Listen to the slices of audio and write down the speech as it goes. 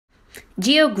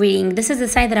GeoGreeting, this is the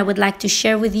site that I would like to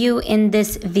share with you in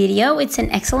this video. It's an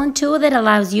excellent tool that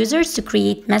allows users to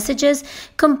create messages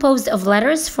composed of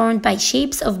letters formed by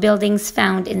shapes of buildings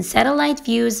found in satellite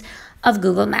views of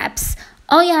Google Maps.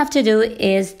 All you have to do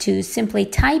is to simply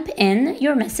type in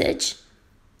your message.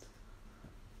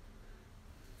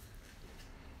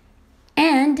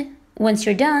 And once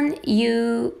you're done,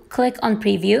 you click on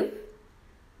preview.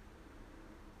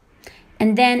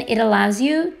 And then it allows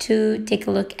you to take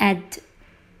a look at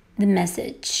the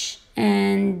message.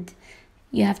 And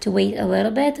you have to wait a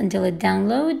little bit until it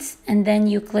downloads. And then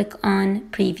you click on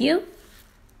preview.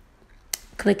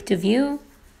 Click to view.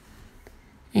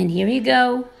 And here you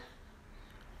go.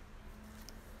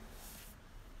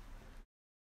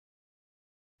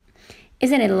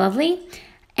 Isn't it lovely?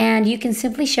 And you can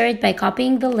simply share it by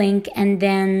copying the link and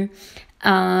then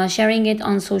sharing it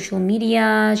on social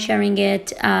media, sharing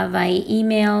it via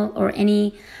email or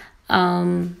any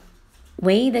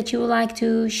way that you would like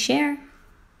to share.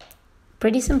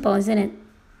 Pretty simple, isn't it?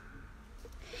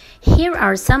 Here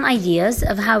are some ideas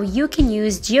of how you can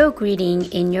use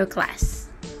GeoGreeting in your class.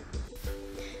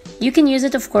 You can use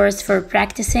it, of course, for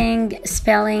practicing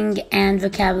spelling and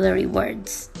vocabulary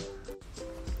words.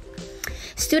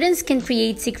 Students can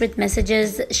create secret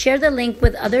messages, share the link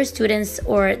with other students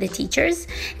or the teachers,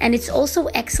 and it's also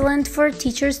excellent for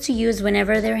teachers to use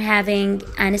whenever they're having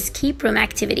an escape room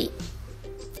activity.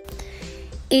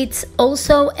 It's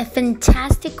also a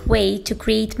fantastic way to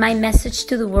create my message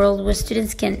to the world, where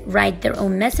students can write their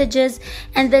own messages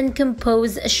and then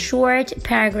compose a short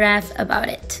paragraph about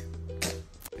it.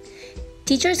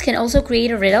 Teachers can also create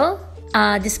a riddle,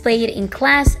 display it in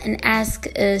class and ask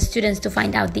students to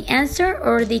find out the answer,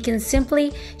 or they can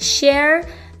simply share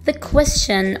the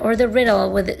question or the riddle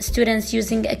with students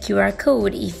using a QR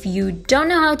code. If you don't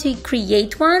know how to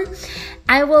create one,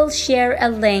 I will share a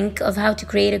link of how to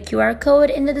create a QR code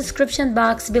in the description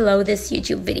box below this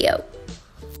YouTube video.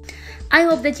 I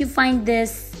hope that you find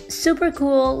this super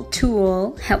cool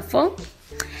tool helpful.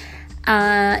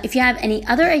 If you have any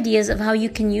other ideas of how you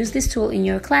can use this tool in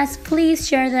your class, please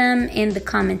share them in the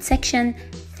comment section.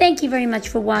 Thank you very much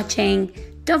for watching.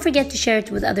 Don't forget to share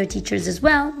it with other teachers as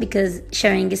well, because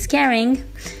sharing is caring.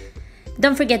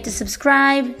 Don't forget to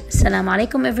subscribe. Assalamu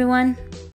alaikum, everyone.